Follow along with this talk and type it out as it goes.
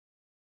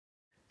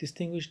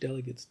Distinguished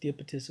delegates, dear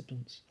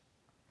participants,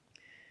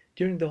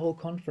 during the whole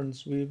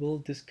conference we will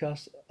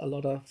discuss a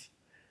lot of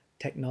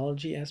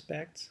technology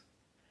aspects,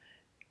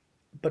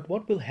 but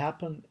what will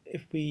happen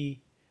if we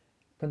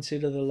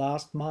consider the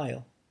last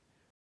mile?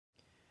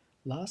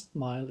 Last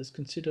mile is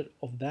considered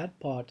of that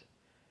part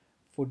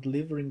for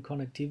delivering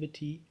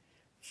connectivity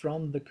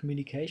from the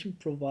communication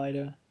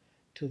provider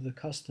to the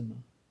customer.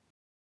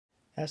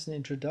 As an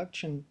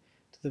introduction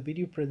to the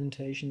video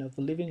presentation of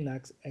the Living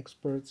Labs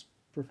experts,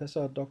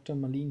 Professor Dr.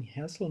 Marlien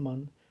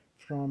Herselman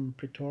from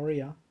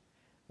Pretoria,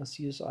 a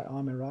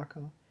CSIR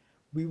Meraka,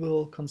 we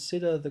will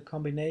consider the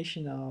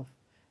combination of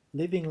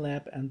Living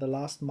Lab and the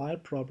last mile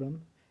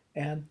problem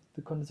and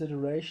the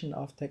consideration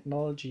of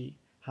technology.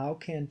 How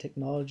can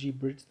technology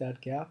bridge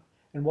that gap,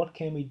 and what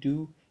can we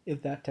do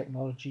if that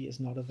technology is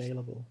not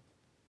available?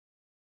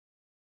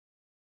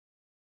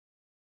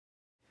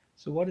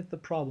 So what is the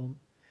problem?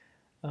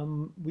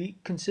 We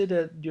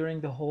considered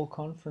during the whole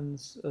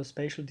conference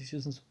spatial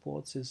decision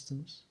support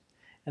systems,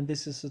 and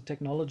this is a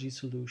technology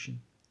solution.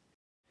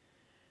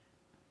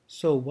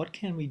 So what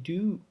can we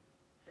do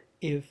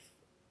if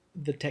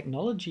the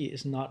technology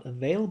is not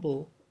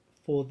available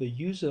for the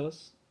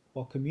users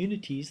or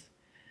communities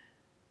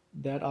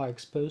that are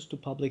exposed to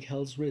public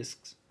health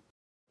risks?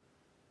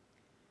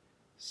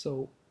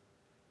 So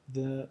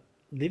the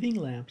Living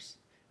Labs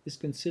is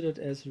considered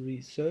as a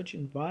research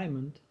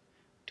environment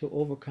to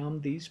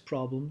overcome these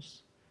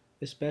problems,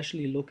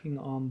 especially looking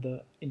on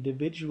the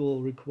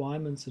individual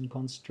requirements and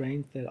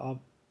constraints that are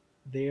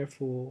there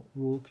for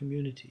rural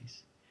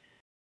communities.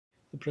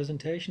 The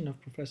presentation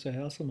of Professor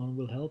Herselman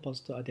will help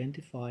us to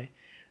identify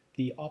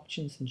the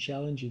options and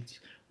challenges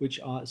which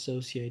are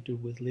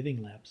associated with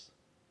Living Labs.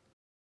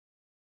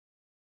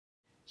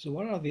 So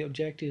what are the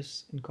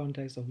objectives in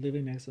context of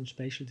Living Labs and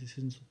spatial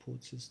decision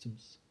support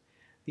systems?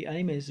 The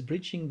aim is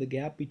bridging the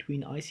gap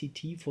between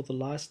ICT for the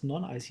last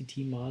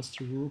non-ICT miles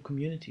to rural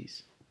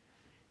communities.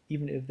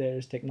 Even if there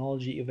is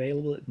technology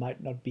available, it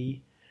might not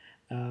be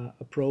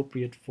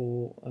appropriate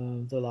for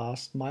the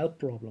last mile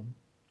problem.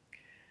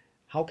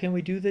 How can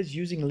we do this?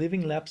 Using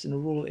Living Labs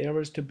in rural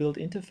areas to build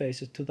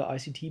interfaces to the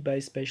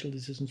ICT-based spatial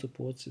decision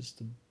support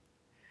system.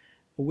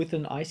 With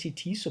an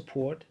ICT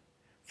support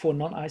for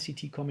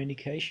non-ICT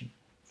communication,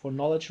 for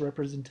knowledge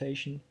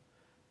representation,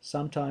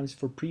 sometimes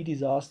for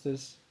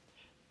pre-disasters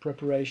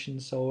preparation,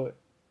 so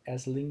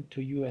as linked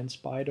to UN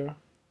Spider,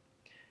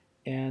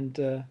 and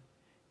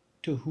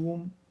to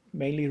whom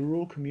mainly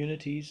rural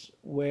communities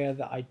where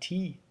the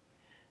IT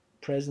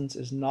presence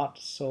is not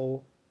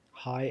so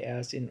high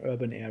as in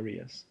urban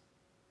areas.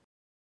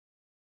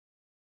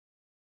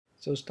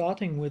 So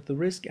starting with the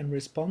risk and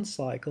response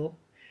cycle,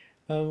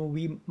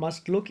 we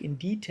must look in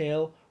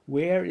detail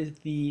where is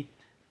the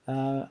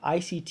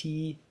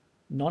ICT,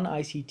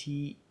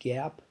 non-ICT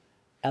gap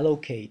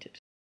allocated.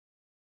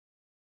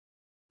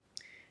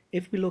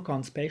 If we look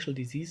on spatial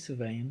disease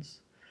surveillance,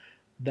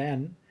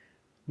 then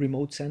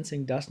remote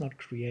sensing does not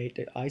create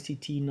an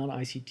ICT,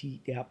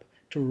 non-ICT gap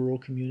to rural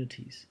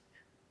communities.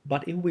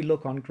 But if we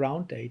look on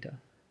ground data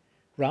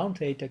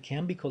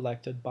can be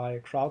collected by a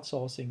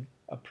crowdsourcing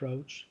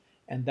approach,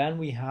 and then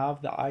we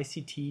have the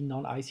ICT,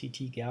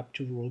 non-ICT gap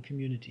to rural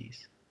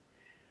communities.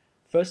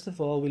 First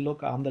of all, we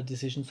look on the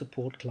decision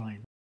support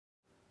client.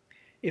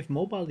 If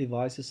mobile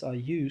devices are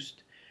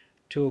used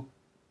to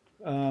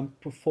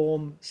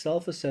perform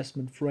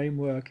self-assessment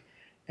framework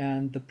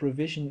and the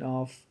provision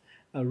of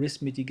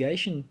risk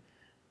mitigation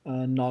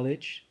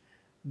knowledge,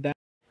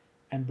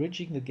 and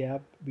bridging the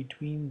gap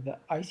between the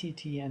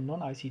ICT and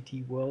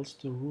non-ICT worlds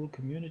to rural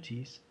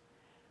communities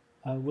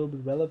will be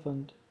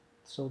relevant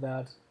so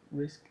that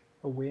risk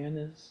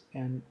awareness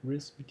and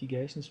risk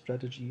mitigation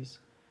strategies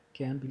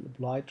can be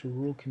applied to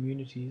rural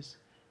communities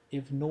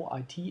if no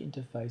IT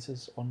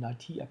interfaces or an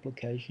IT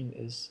application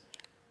is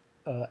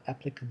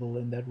applicable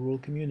in that rural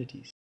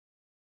communities.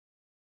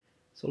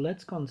 So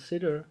let's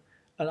consider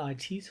an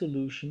IT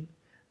solution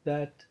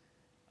that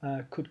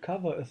could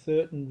cover a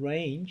certain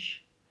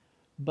range,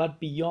 but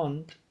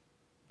beyond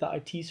the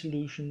IT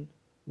solution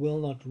will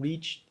not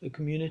reach the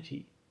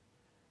community.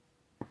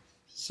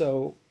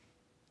 So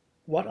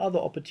what are the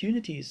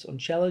opportunities and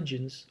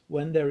challenges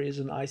when there is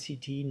an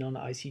ICT,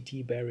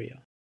 non-ICT barrier?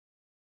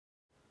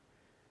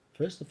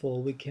 First of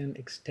all, we can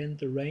extend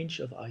the range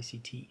of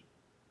ICT.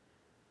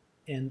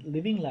 And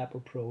Living Lab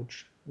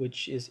approach,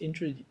 which is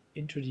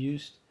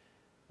introduced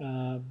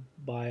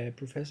by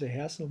Professor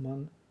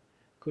Herselman,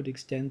 could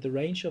extend the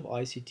range of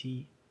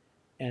ICT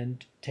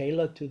and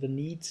tailor to the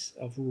needs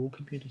of rural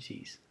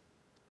communities.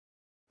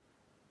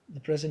 The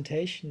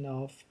presentation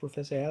of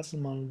Professor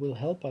Herselman will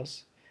help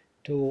us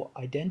to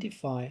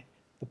identify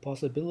the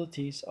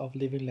possibilities of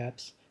Living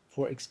Labs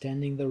for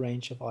extending the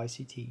range of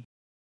ICT.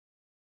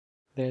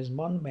 There is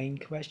one main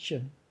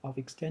question of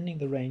extending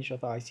the range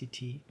of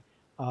ICT.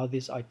 Are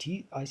these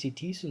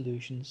ICT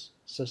solutions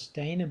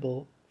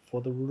sustainable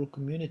for the rural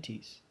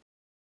communities?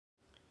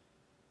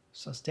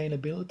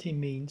 Sustainability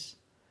means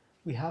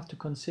we have to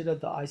consider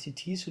the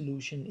ICT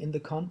solution in the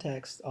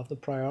context of the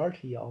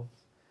priority of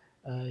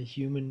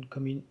human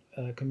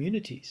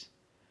communities.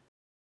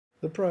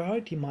 The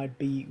priority might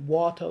be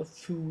water,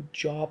 food,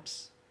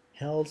 jobs,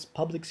 health,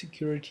 public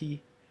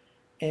security,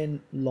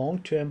 and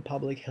long-term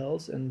public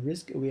health and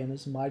risk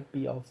awareness might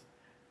be of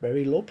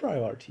very low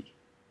priority.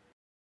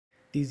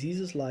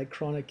 Diseases like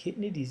chronic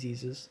kidney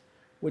diseases,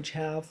 which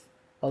have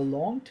a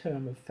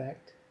long-term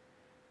effect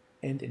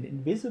and an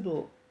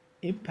invisible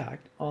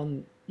impact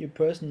on your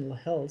personal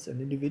health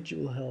and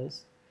individual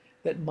health,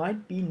 that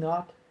might be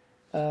not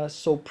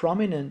so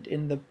prominent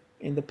in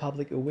the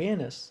public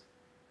awareness.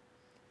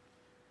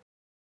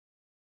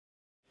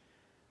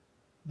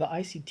 The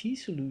ICT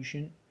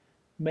solution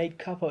may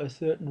cover a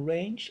certain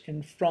range,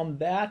 and from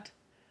that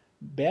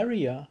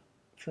barrier,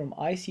 from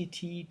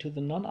ICT to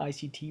the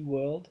non-ICT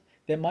world,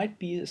 there might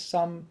be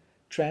some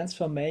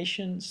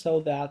transformation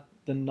so that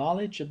the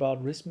knowledge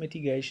about risk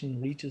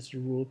mitigation reaches the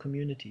rural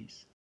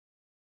communities.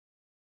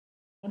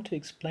 I want to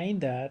explain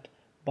that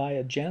by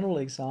a general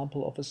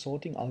example of a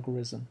sorting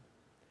algorithm.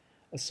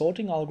 A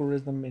sorting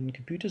algorithm in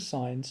computer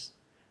science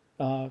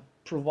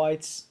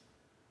provides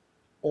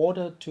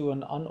order to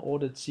an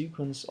unordered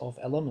sequence of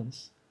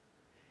elements.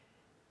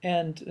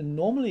 And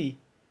normally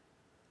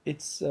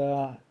it's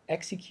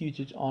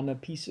executed on a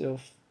piece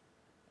of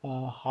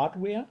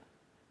hardware,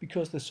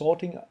 because the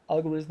sorting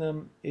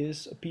algorithm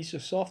is a piece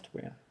of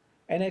software.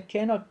 And it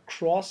cannot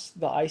cross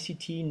the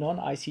ICT,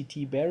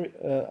 non-ICT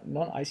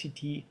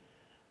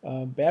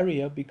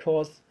barrier,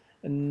 because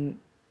an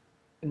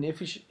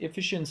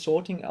efficient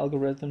sorting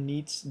algorithm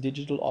needs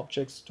digital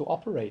objects to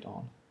operate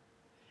on.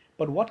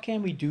 But what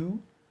can we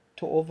do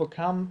to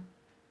overcome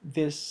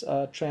this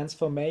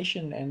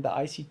transformation and the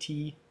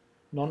ICT,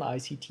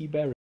 non-ICT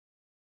barrier?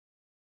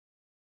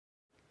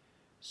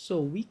 So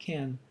we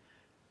can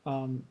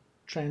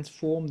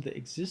transform the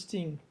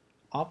existing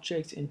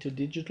objects into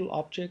digital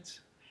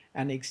objects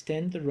and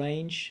extend the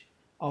range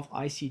of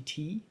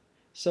ICT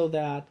so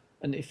that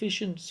an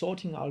efficient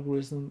sorting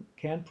algorithm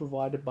can be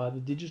provided by the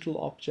digital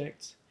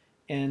objects,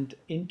 and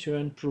in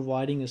turn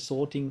providing a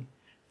sorting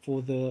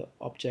for the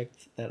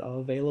objects that are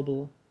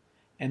available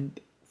and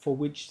for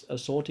which a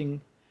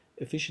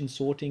efficient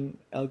sorting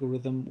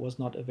algorithm was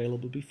not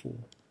available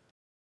before.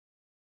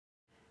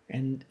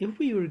 And if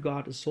we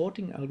regard a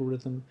sorting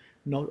algorithm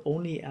not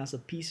only as a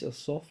piece of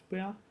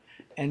software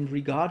and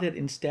regard it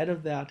instead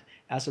of that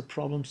as a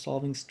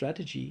problem-solving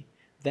strategy,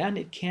 then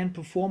it can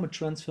perform a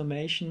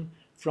transformation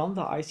from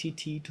the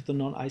ICT to the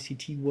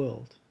non-ICT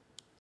world.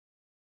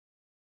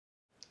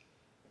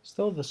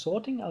 So the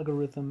sorting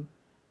algorithm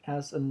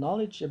has a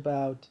knowledge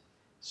about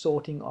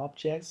sorting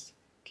objects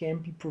can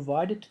be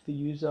provided to the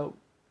user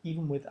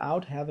even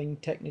without having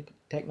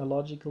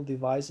technological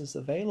devices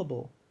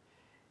available.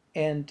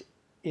 And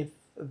if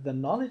the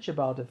knowledge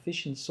about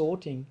efficient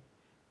sorting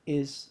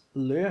is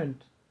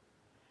learned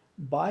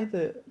by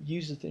the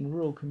users in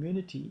rural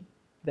community,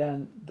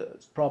 then the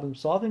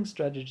problem-solving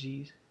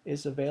strategies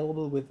is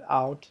available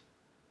without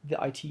the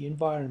IT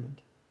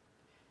environment.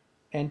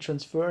 And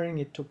transferring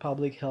it to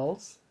public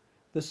health,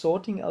 the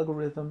sorting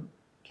algorithm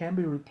can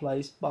be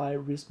replaced by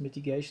risk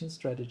mitigation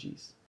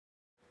strategies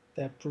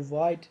that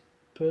provide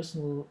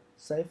personal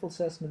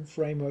self-assessment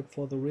framework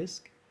for the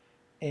risk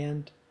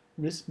and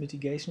risk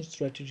mitigation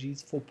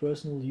strategies for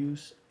personal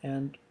use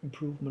and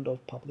improvement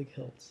of public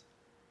health.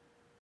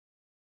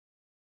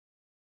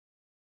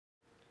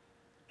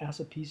 As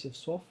a piece of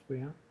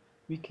software,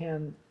 we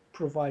can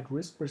provide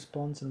risk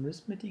response and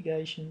risk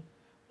mitigation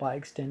by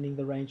extending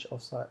the range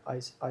of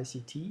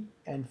ICT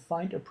and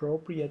find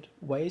appropriate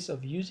ways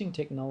of using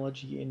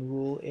technology in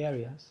rural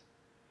areas.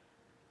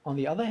 On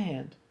the other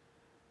hand,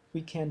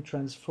 we can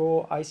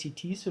transfer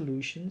ICT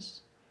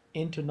solutions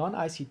into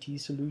non-ICT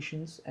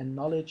solutions and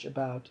knowledge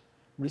about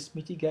risk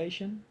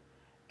mitigation,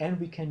 and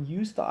we can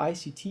use the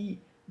ICT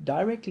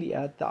directly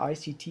at the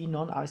ICT,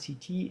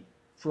 non-ICT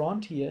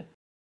frontier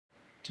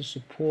to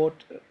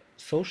support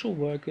social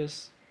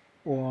workers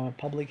or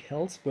public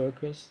health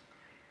workers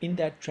in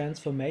that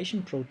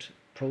transformation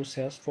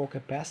process for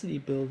capacity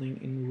building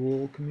in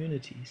rural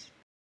communities.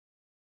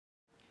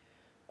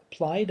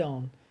 Applied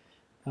on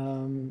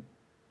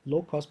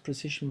low-cost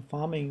precision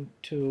farming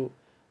to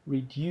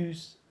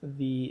reduce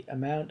the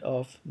amount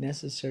of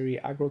necessary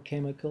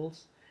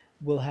agrochemicals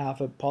will have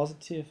a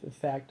positive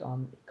effect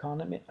on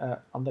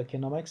the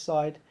economic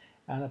side,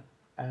 and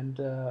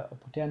a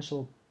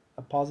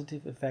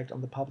positive effect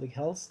on the public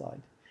health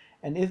side.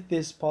 And if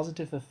this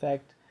positive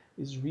effect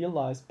is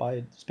realized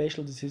by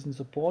spatial decision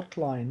support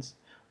clients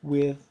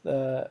with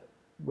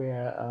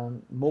where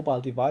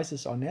mobile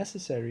devices are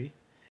necessary,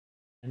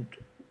 and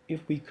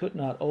if we could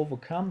not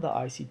overcome the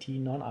ICT,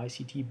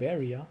 non-ICT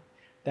barrier,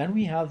 then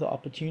we have the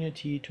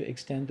opportunity to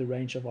extend the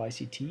range of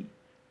ICT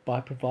by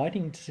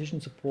providing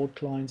decision support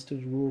clients to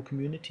the rural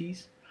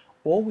communities,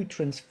 or we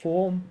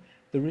transform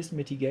the risk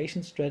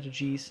mitigation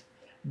strategies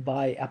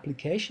by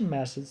application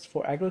methods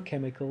for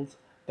agrochemicals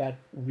that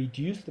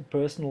reduce the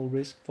personal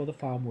risk for the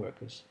farm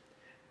workers.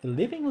 The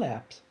living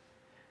labs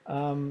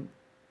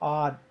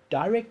are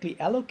directly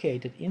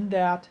allocated in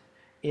that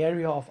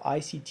area of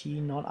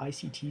ICT,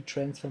 non-ICT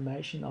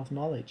transformation of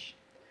knowledge.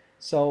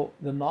 So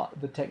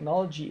the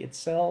technology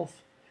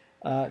itself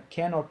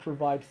cannot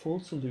provide full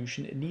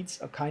solution. It needs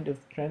a kind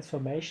of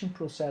transformation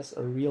process,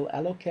 a real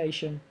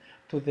allocation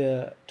to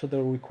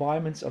the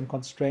requirements and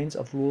constraints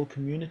of rural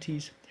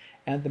communities,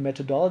 and the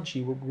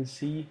methodology we will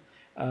see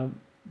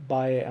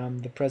by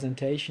the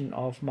presentation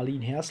of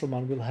Marlien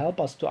Herselman will help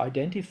us to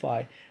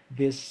identify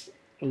these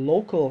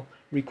local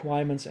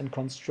requirements and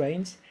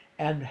constraints,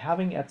 and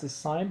having at the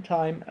same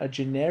time a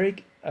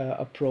generic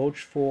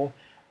approach for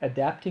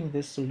adapting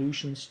these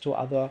solutions to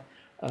other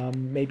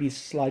maybe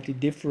slightly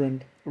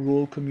different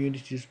rural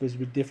communities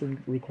with different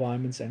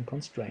requirements and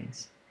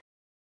constraints.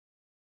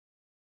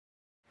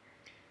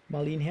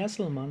 Marlien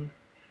Herselman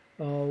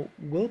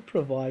will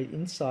provide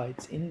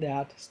insights in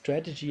that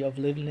strategy of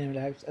living their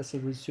lives as a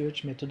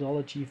research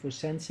methodology for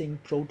sensing,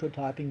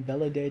 prototyping,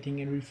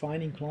 validating, and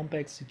refining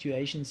complex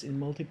situations in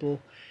multiple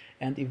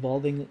and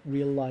evolving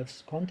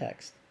real-life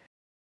contexts.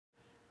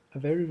 A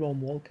very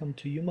warm welcome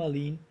to you,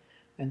 Marlien,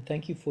 and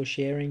thank you for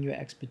sharing your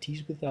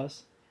expertise with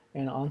us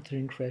and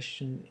answering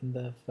questions in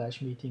the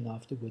flash meeting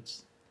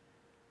afterwards.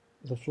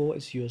 The floor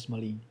is yours,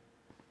 Marlien.